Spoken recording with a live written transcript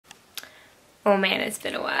Oh man, it's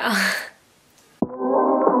been a while.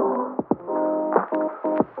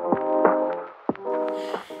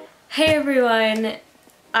 Hey everyone,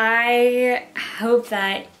 I hope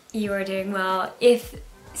that you are doing well. If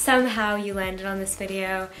somehow you landed on this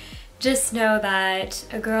video, just know that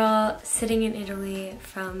a girl sitting in Italy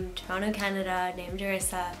from Toronto, Canada, named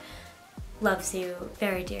Marissa, loves you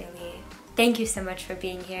very dearly. Thank you so much for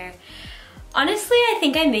being here. Honestly, I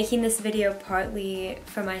think I'm making this video partly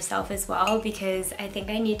for myself as well because I think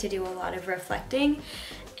I need to do a lot of reflecting,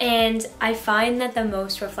 and I find that the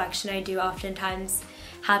most reflection I do oftentimes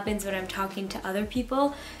happens when I'm talking to other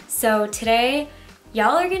people. So today,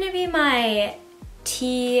 y'all are gonna be my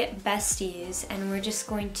tea besties, and we're just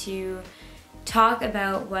going to talk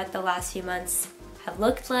about what the last few months have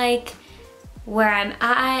looked like, where I'm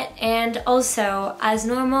at, and also, as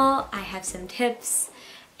normal, I have some tips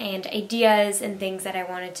and ideas and things that I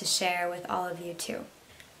wanted to share with all of you too.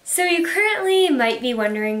 So you currently might be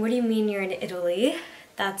wondering, what do you mean you're in Italy?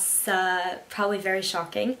 That's probably very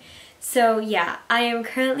shocking. So yeah, I am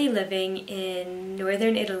currently living in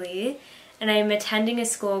northern Italy, and I'm attending a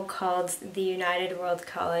school called the United World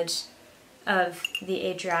College of the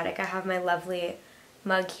Adriatic. I have my lovely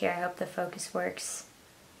mug here, I hope the focus works,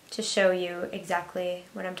 to show you exactly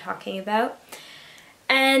what I'm talking about.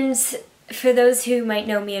 And for those who might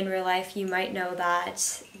know me in real life, you might know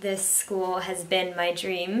that this school has been my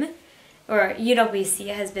dream, or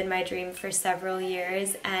UWC has been my dream for several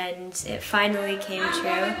years, and it finally came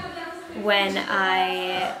true when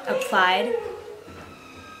I applied.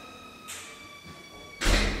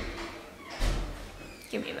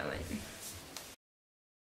 Give me a moment.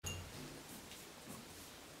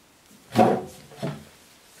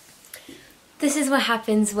 This is what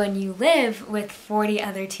happens when you live with 40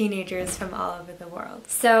 other teenagers from all over the world.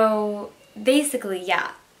 So basically,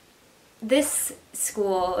 yeah, this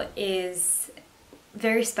school is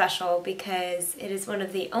very special because it is one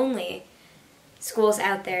of the only schools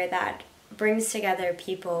out there that brings together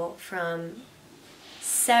people from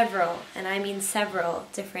several, and I mean several,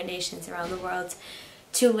 different nations around the world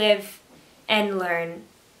to live and learn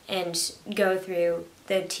and go through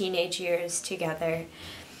the teenage years together.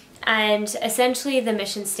 And essentially the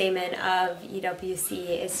mission statement of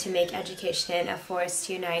UWC is to make education a force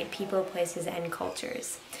to unite people, places, and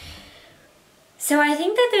cultures. So I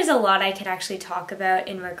think that there's a lot I could actually talk about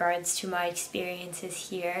in regards to my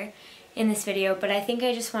experiences here in this video, but I think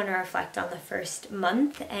I just want to reflect on the first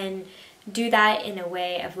month and do that in a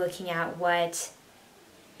way of looking at what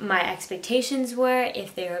my expectations were,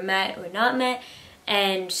 if they were met or not met,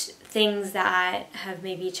 and things that have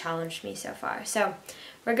maybe challenged me so far. So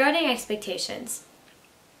regarding expectations,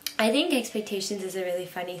 I think expectations is a really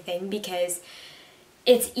funny thing because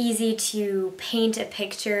it's easy to paint a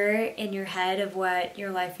picture in your head of what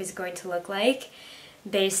your life is going to look like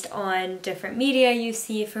based on different media you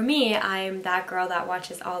see. For me, I'm that girl that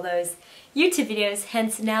watches all those YouTube videos,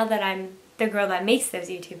 hence now that I'm the girl that makes those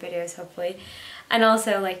YouTube videos, hopefully, and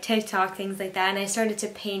also like TikTok, things like that, and I started to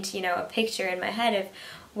paint, you know, a picture in my head of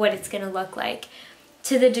what it's gonna look like.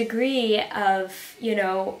 To the degree of, you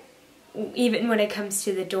know, even when it comes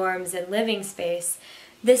to the dorms and living space,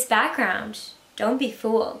 this background, don't be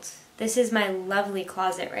fooled. This is my lovely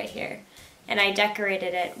closet right here, and I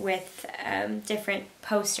decorated it with different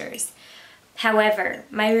posters. However,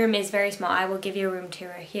 my room is very small. I will give you a room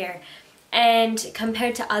tour here. And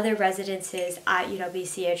compared to other residences at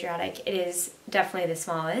UWC Adriatic, it is definitely the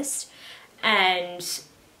smallest. And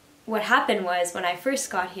what happened was, when I first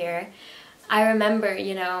got here, I remember,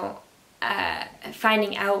 you know,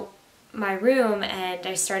 finding out my room, and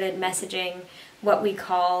I started messaging what we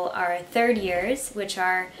call our third years, which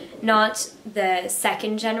are not the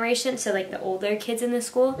second generation, so like the older kids in the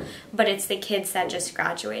school, but it's the kids that just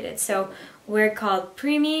graduated. So we're called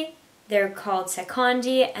primi, they're called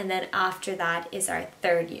secondi, and then after that is our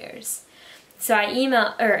third years. So I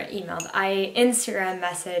I Instagram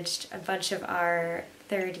messaged a bunch of our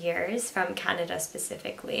third years from Canada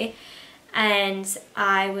specifically, and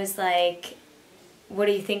I was like, what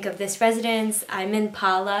do you think of this residence? I'm in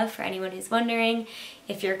Pala, for anyone who's wondering.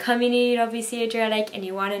 If you're coming to UWC Adriatic and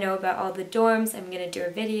you want to know about all the dorms, I'm going to do a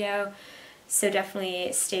video, so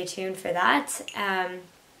definitely stay tuned for that.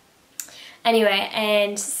 Anyway,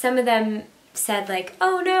 and some of them said like,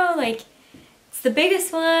 oh no, like, it's the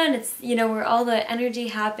biggest one, it's, you know, where all the energy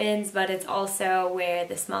happens, but it's also where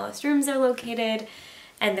the smallest rooms are located,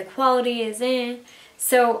 and the quality is in.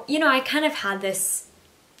 So, you know, I kind of had this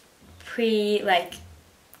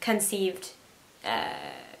conceived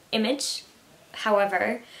image.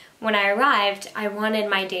 However, when I arrived, I wanted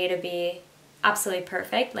my day to be absolutely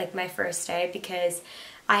perfect, like my first day, because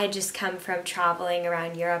I had just come from traveling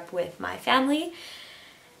around Europe with my family,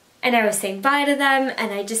 and I was saying bye to them,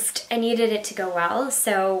 and I needed it to go well.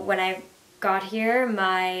 So when I got here,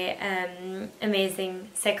 my amazing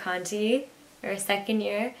secondi, or second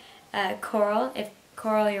year, Coral, if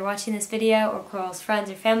Coral, you're watching this video, or Coral's friends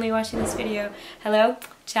or family watching this video, hello,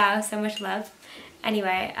 ciao, so much love.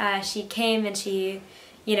 Anyway, she came and she,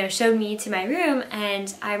 you know, showed me to my room,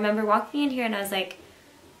 and I remember walking in here and I was like,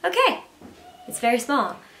 okay, it's very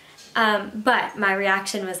small. But my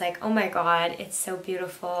reaction was like, oh my god, it's so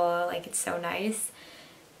beautiful, like it's so nice.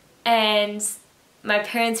 And my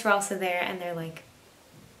parents were also there, and they're like,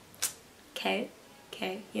 okay,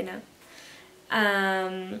 you know.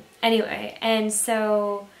 Anyway, and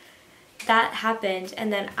so that happened,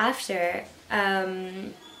 and then after,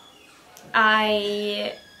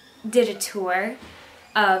 I did a tour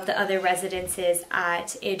of the other residences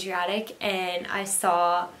at Adriatic, and I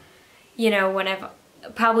saw, you know, one of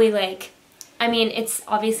probably like, I mean, it's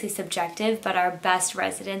obviously subjective, but our best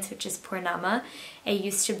residence, which is Purnama, it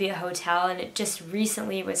used to be a hotel, and it just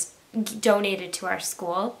recently was donated to our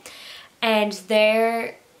school. And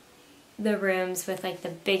there, the rooms with like the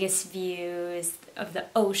biggest views of the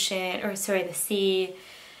ocean, or sorry, the sea.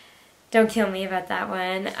 Don't kill me about that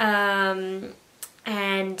one.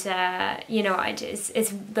 You know,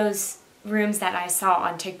 it's those rooms that I saw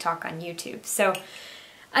on TikTok, on YouTube. So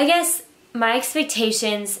I guess my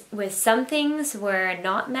expectations with some things were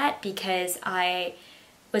not met because I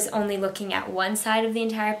was only looking at one side of the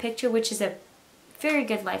entire picture, which is a very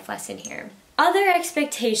good life lesson here. Other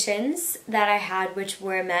expectations that I had which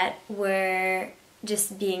were met were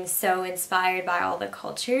just being so inspired by all the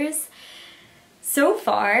cultures. So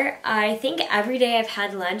far, I think every day I've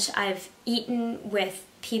had lunch, I've eaten with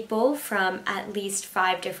people from at least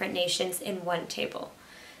 5 different nations in one table.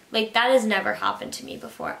 Like, that has never happened to me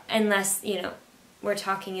before, unless, you know, we're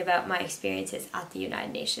talking about my experiences at the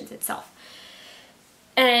United Nations itself.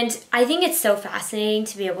 And I think it's so fascinating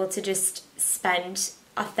to be able to just spend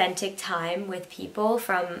authentic time with people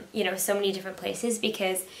from, you know, so many different places,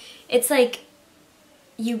 because it's like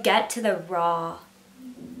you get to the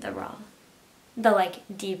like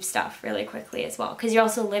deep stuff really quickly as well, because you're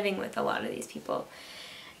also living with a lot of these people.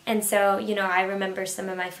 And so, you know, I remember some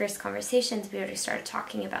of my first conversations, we already started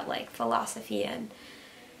talking about like philosophy and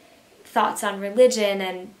thoughts on religion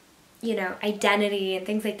and, you know, identity and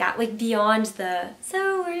things like that, like beyond the,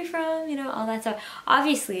 so where are you from, you know, all that stuff.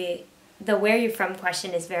 Obviously, the where you're from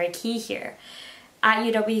question is very key here. At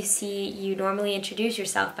UWC, you normally introduce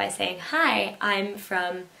yourself by saying, hi, I'm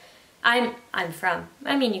from, I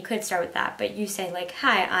mean, you could start with that, but you say like,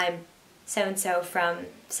 hi, I'm so-and-so from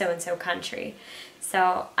so-and-so country.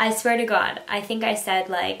 So I swear to God, I think I said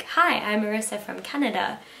like, hi, I'm Marissa from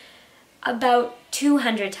Canada about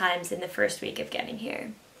 200 times in the first week of getting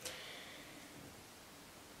here.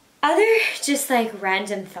 Other just like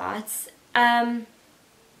random thoughts.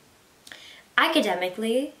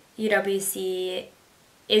 Academically, UWC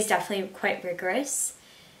is definitely quite rigorous.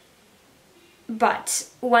 But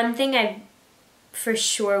one thing I've for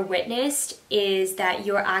sure witnessed is that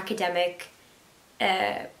your academic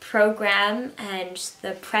program and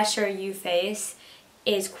the pressure you face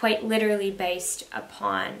is quite literally based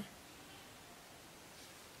upon...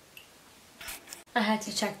 I had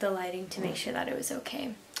to check the lighting to make sure that it was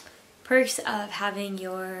okay. Perks of having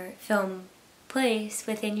your film place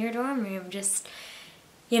within your dorm room, just,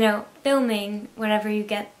 you know, filming whenever you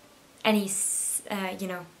get any, you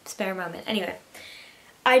know, spare moment. Anyway,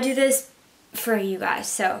 I do this for you guys,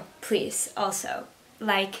 so please also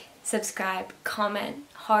like, subscribe, comment,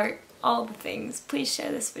 heart, all the things. Please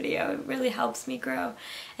share this video. It really helps me grow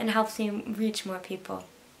and helps me reach more people.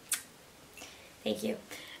 Thank you.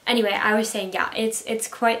 Anyway, I was saying, yeah, it's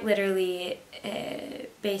quite literally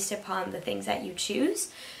based upon the things that you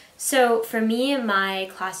choose. So for me, my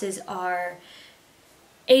classes are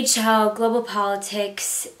HL, Global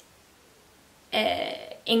Politics,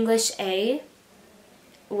 English A,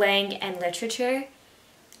 Lang and Literature,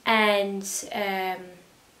 and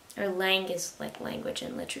or Lang is like language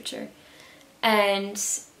and literature, and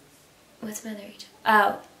what's my other HL?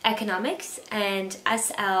 Oh, Economics, and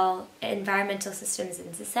SL, Environmental Systems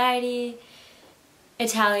and Society,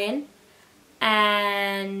 Italian,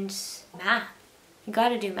 and math. You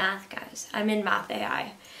gotta do math, guys. I'm in Math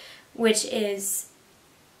AI, which is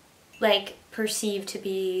like perceived to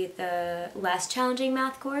be the less challenging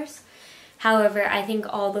math course. However, I think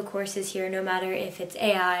all the courses here, no matter if it's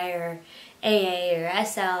AI or AA or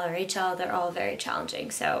SL or HL, they're all very challenging.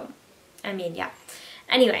 So, I mean, yeah.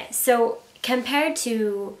 Anyway, so compared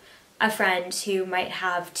to a friend who might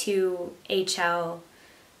have 2 HL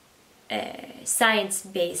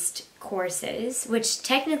science-based courses, which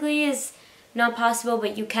technically is not possible,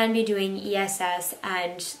 but you can be doing ESS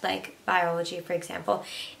and like biology, for example.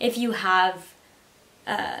 If you have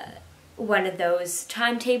one of those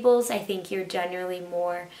timetables, I think you're generally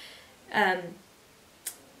more,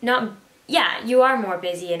 you are more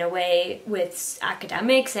busy in a way with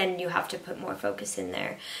academics, and you have to put more focus in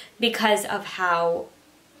there because of how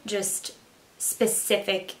just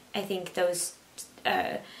specific I think those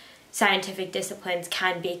scientific disciplines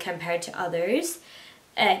can be compared to others.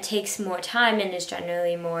 It takes more time and is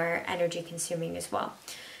generally more energy consuming as well.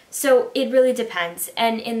 So it really depends.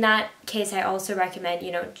 And in that case, I also recommend,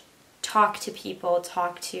 talk to people,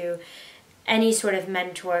 talk to any sort of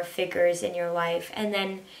mentor figures in your life. And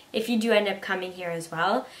then if you do end up coming here as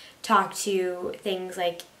well, talk to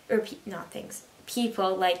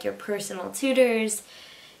people like your personal tutors,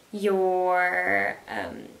 your,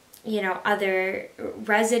 other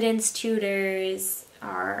residence tutors,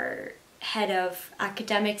 our head of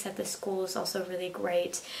academics at the school is also really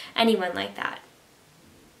great. Anyone like that.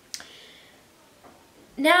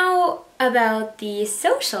 Now about the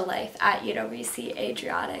social life at UWC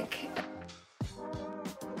Adriatic.